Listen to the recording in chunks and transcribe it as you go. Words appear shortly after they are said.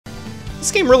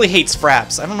This game really hates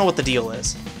fraps. I don't know what the deal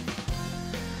is.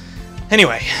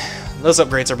 Anyway, those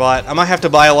upgrades are bought. I might have to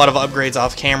buy a lot of upgrades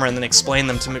off camera and then explain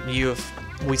them to you if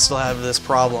we still have this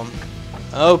problem.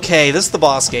 Okay, this is the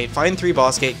boss gate. Find 3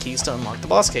 boss gate keys to unlock the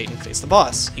boss gate and face the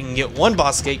boss. You can get 1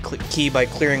 boss gate key by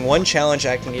clearing 1 challenge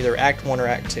act in either Act 1 or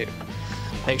Act 2.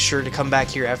 Make sure to come back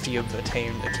here after you've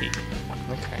attained the key.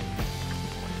 Okay.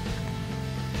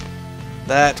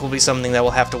 That will be something that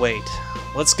will have to wait.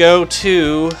 Let's go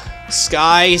to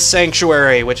Sky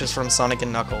Sanctuary, which is from Sonic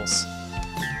and Knuckles.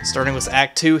 Starting with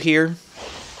Act 2 here,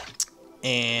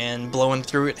 and blowing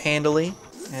through it handily,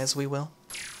 as we will.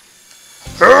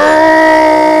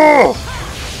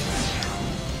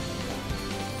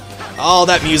 Oh,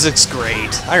 that music's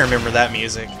great. I remember that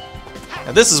music.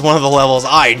 Now, this is one of the levels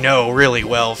I know really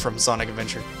well from Sonic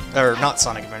Adventure. Or, not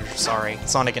Sonic Adventure, sorry.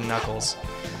 Sonic and Knuckles.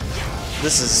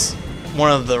 This is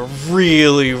one of the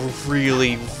really,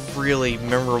 really, really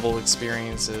memorable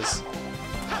experiences.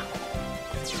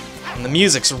 And the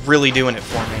music's really doing it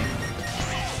for me.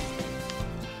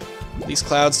 These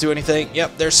clouds do anything?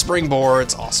 Yep, they're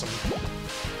springboards. Awesome.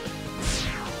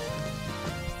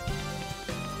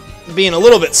 Being a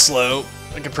little bit slow,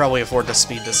 I could probably afford to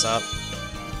speed this up.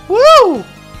 Woo!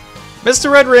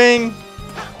 Mr. Red Ring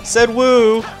said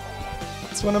woo.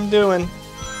 That's what I'm doing.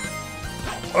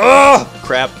 Oh,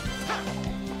 crap.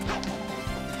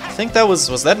 I think that was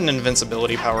that an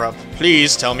invincibility power-up?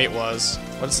 Please tell me it was.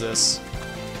 What's this?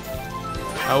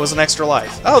 Oh, it was an extra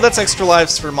life. Oh, that's extra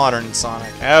lives for modern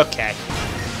Sonic. Okay.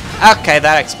 Okay,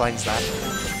 that explains that.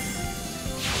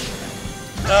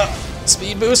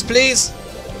 Speed boost, please.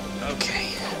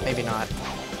 Okay, maybe not.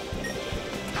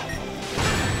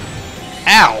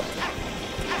 Ow!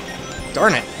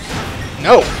 Darn it.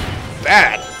 No!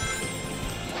 Bad!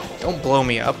 Don't blow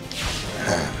me up.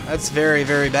 That's very,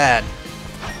 very bad.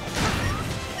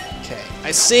 Okay,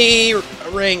 I see a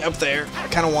ring up there. I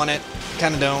kind of want it.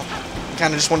 Kind of don't.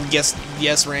 Kind of just want to guess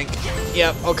yes rank.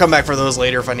 Yep, I'll come back for those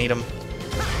later if I need them.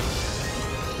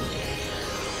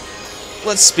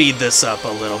 Let's speed this up a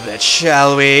little bit,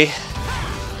 shall we?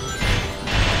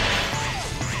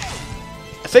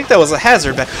 I think that was a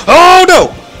hazard back. Oh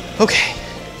no! Okay.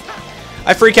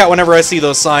 I freak out whenever I see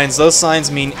those signs. Those signs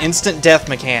mean instant death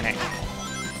mechanic.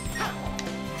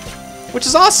 Which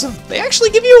is awesome. They actually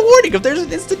give you a warning if there's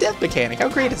an instant death mechanic. How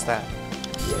great is that?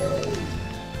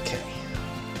 Okay.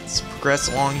 Let's progress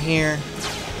along here.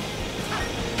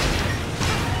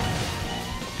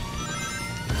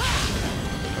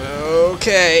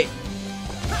 Okay.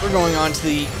 We're going on to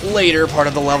the later part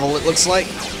of the level, it looks like.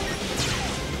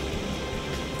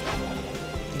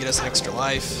 Get us an extra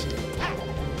life.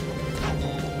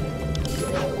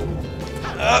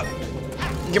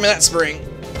 Give me that spring.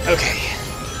 Okay.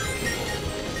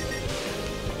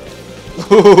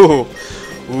 Ooh,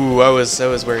 ooh, I was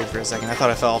worried for a second. I thought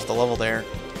I fell off the level there.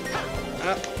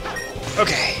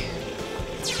 Okay.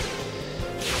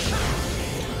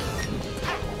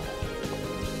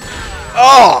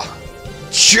 Oh,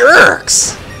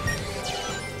 jerks!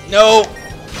 No.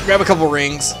 Grab a couple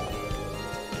rings.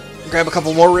 Grab a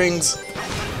couple more rings.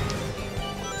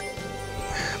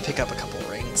 Pick up a couple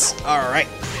rings. Alright.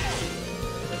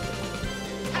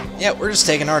 Yeah, we're just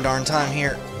taking our darn time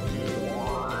here.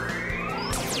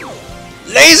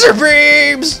 Laser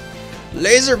beams!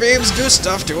 Laser beams do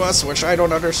stuff to us which I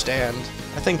don't understand.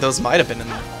 I think those might have been in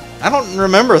there. I don't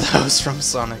remember those from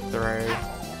Sonic 3.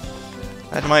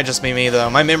 That might just be me, though.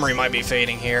 My memory might be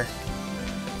fading here.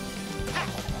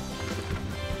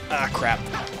 Ah, crap.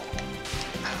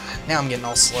 Now I'm getting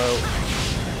all slow.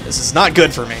 This is not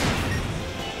good for me.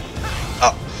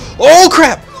 Oh, oh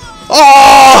crap!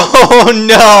 Oh,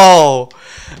 no!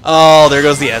 Oh, there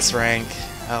goes the S rank.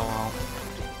 Oh, well.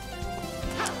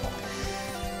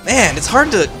 Man, it's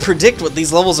hard to predict what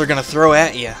these levels are going to throw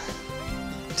at you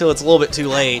until it's a little bit too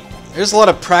late. There's a lot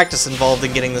of practice involved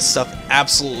in getting this stuff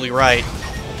absolutely right.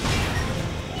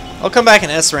 I'll come back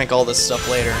and S-rank all this stuff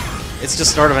later. It's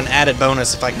just sort of an added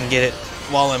bonus if I can get it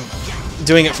while I'm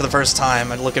doing it for the first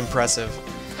time. I'd look impressive.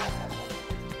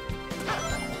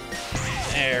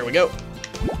 There we go.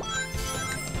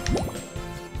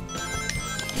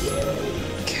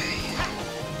 Okay.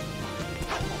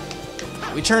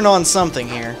 We turned on something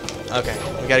here. Okay,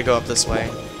 we gotta go up this way.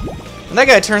 And that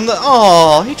guy turned the...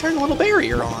 Oh, he turned the little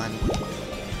barrier on.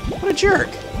 What a jerk.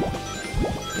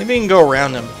 Maybe we can go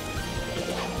around him.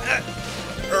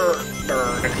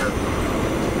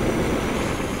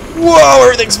 Whoa,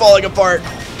 everything's falling apart.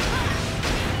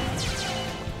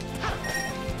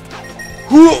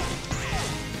 Whoa.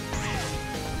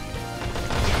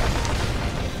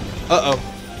 Uh-oh.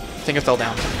 I think I fell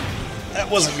down. That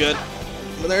wasn't good.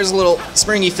 But there's a little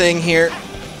springy thing here.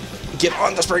 Get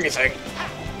on the springy thing.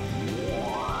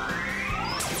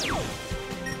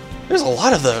 There's a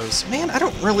lot of those. Man, I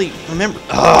don't really remember.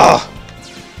 Ugh!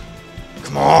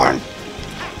 Come on!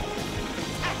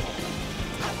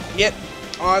 Get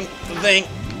on the thing.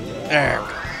 There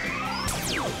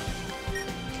we go.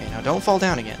 Okay, now don't fall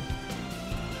down again.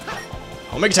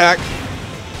 Homing attack.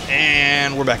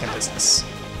 And we're back in business.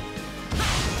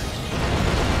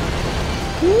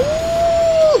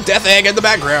 Woo! Death egg in the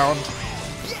background.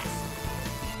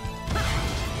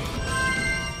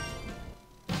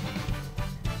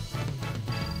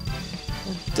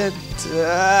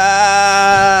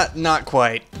 Not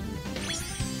quite.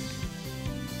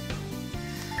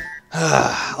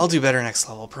 I'll do better next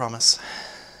level, promise.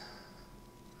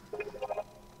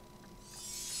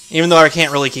 Even though I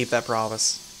can't really keep that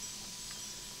promise.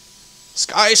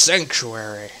 Sky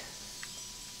Sanctuary.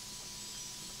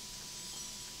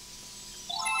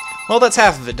 Well, that's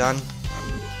half of it done.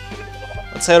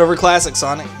 Let's head over to Classic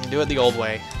Sonic and do it the old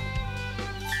way.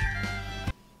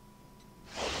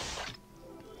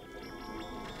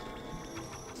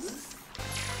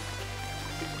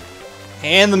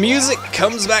 And the music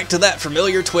comes back to that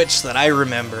familiar twitch that I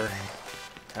remember.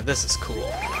 Now this is cool.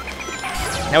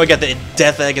 Now we got the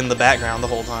death egg in the background the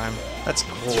whole time. That's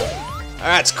cool.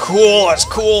 That's cool as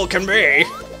cool can be.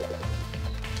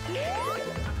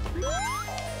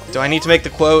 Do I need to make the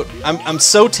quote? I'm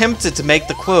so tempted to make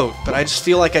the quote, but I just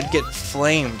feel like I'd get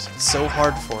flamed so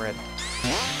hard for it.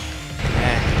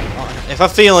 If I'm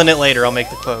feeling it later, I'll make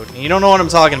the quote. You don't know what I'm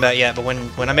talking about yet, but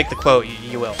when I make the quote,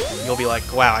 you will. You'll be like,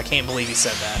 wow, I can't believe he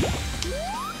said that.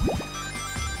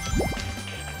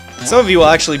 Some of you will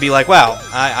actually be like, wow,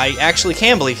 I actually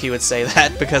can believe he would say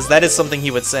that, because that is something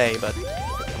he would say, but...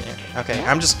 yeah. Okay,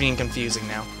 I'm just being confusing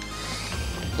now.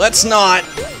 Let's not!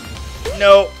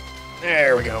 No!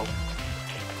 There we go.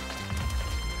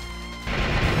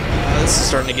 This is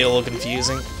starting to get a little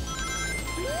confusing.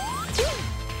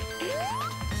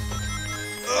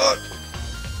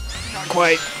 Not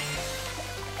quite.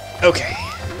 Okay.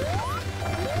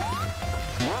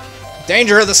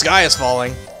 Danger, the sky is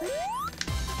falling.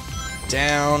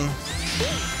 Down.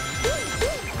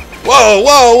 Whoa,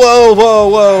 whoa, whoa, whoa,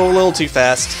 whoa, a little too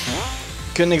fast.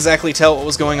 Couldn't exactly tell what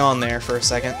was going on there for a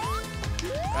second.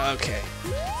 Okay.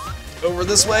 Over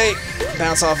this way,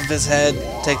 bounce off of his head,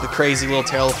 take the crazy little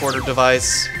teleporter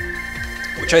device,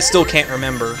 which I still can't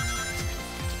remember.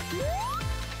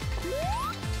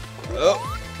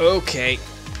 Oh, okay.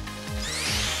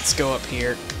 Let's go up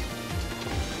here.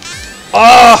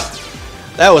 Oh!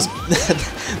 That was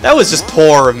that was just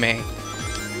poor of me.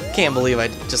 Can't believe I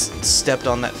just stepped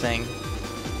on that thing.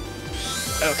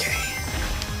 Okay.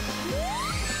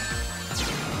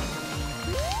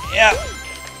 Yeah.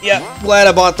 Yeah, glad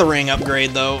I bought the ring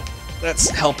upgrade though. That's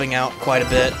helping out quite a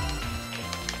bit.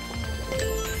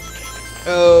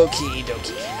 Okie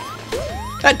dokie.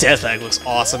 That death egg looks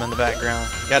awesome in the background,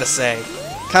 gotta say.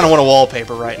 Kinda want a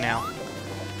wallpaper right now.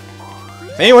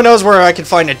 If anyone knows where I can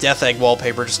find a death egg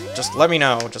wallpaper, just let me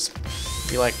know. Just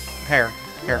be like, here,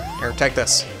 take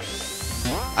this.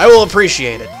 I will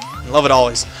appreciate it. Love it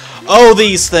always. Oh,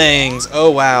 these things! Oh,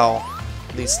 wow.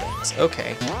 These things.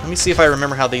 Okay. Let me see if I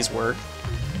remember how these work.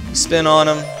 You spin on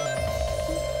them.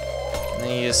 And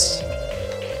then you just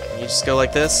go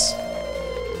like this.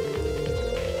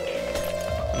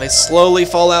 And they slowly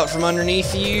fall out from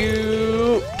underneath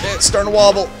you. It's starting to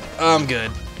wobble. I'm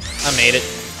good. I made it.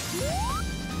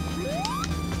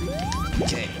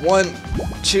 Okay, 1,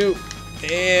 2,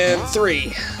 and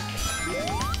 3.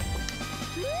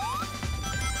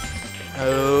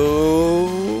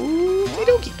 Okie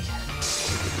dokie.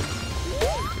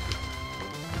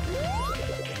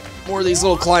 More of these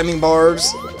little climbing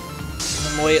bars.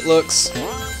 And the way it looks.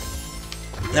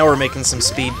 Now we're making some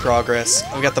speed progress.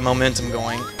 I've got the momentum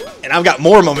going. And I've got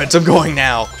more momentum going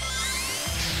now.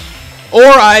 Or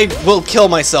I will kill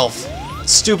myself.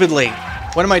 Stupidly.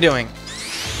 What am I doing?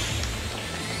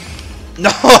 No!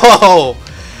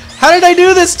 How did I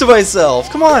do this to myself?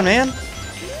 Come on, man.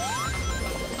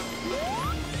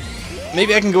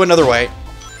 Maybe I can go another way.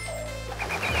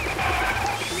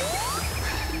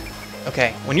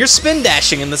 Okay, when you're spin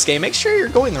dashing in this game, make sure you're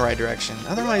going the right direction.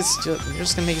 Otherwise, you're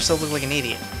just gonna make yourself look like an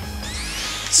idiot.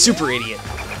 Super idiot.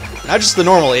 Not just the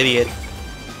normal idiot.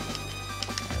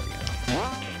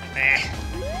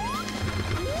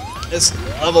 This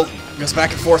level goes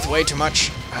back and forth way too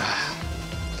much.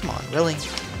 Come on, really?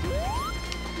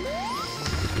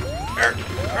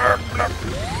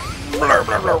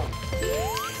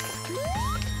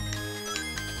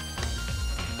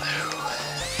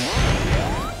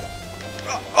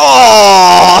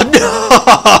 Oh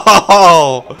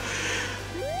No!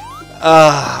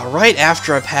 Right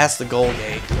after I passed the goal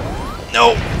gate.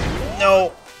 No!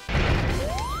 No!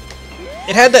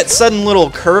 It had that sudden little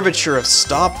curvature of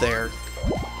stop there.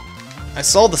 I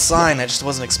saw the sign, I just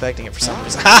wasn't expecting it for some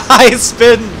reason. I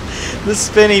spin the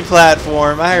spinny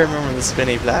platform. I remember the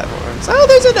spinny platforms. Oh,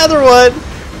 there's another one!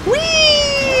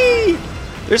 Whee!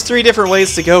 There's 3 different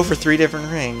ways to go for 3 different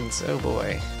rings. Oh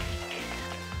boy.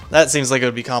 That seems like it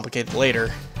would be complicated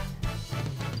later.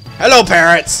 Hello,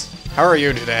 parrots! How are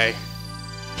you today?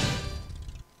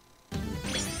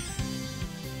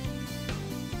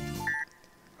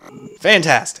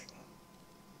 Fantastic.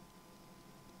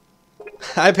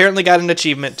 I apparently got an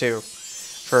achievement too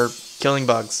for killing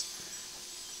bugs.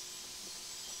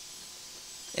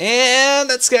 And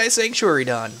that Sky Sanctuary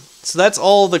done. So that's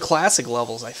all the classic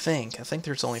levels, I think. I think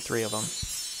there's only 3 of them.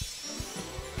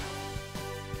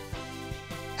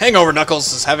 Hangover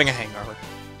Knuckles is having a hangover.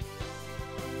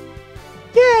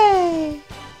 Yay!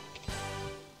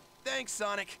 Thanks,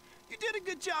 Sonic. You did a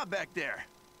good job back there.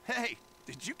 Hey,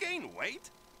 did you gain weight?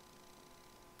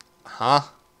 Huh?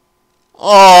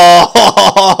 Oh!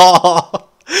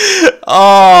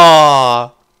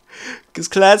 Oh! Because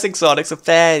classic Sonic's a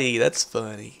fatty. That's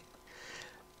funny.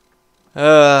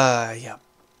 Yeah.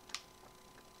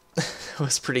 It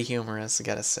was pretty humorous, I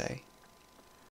gotta say.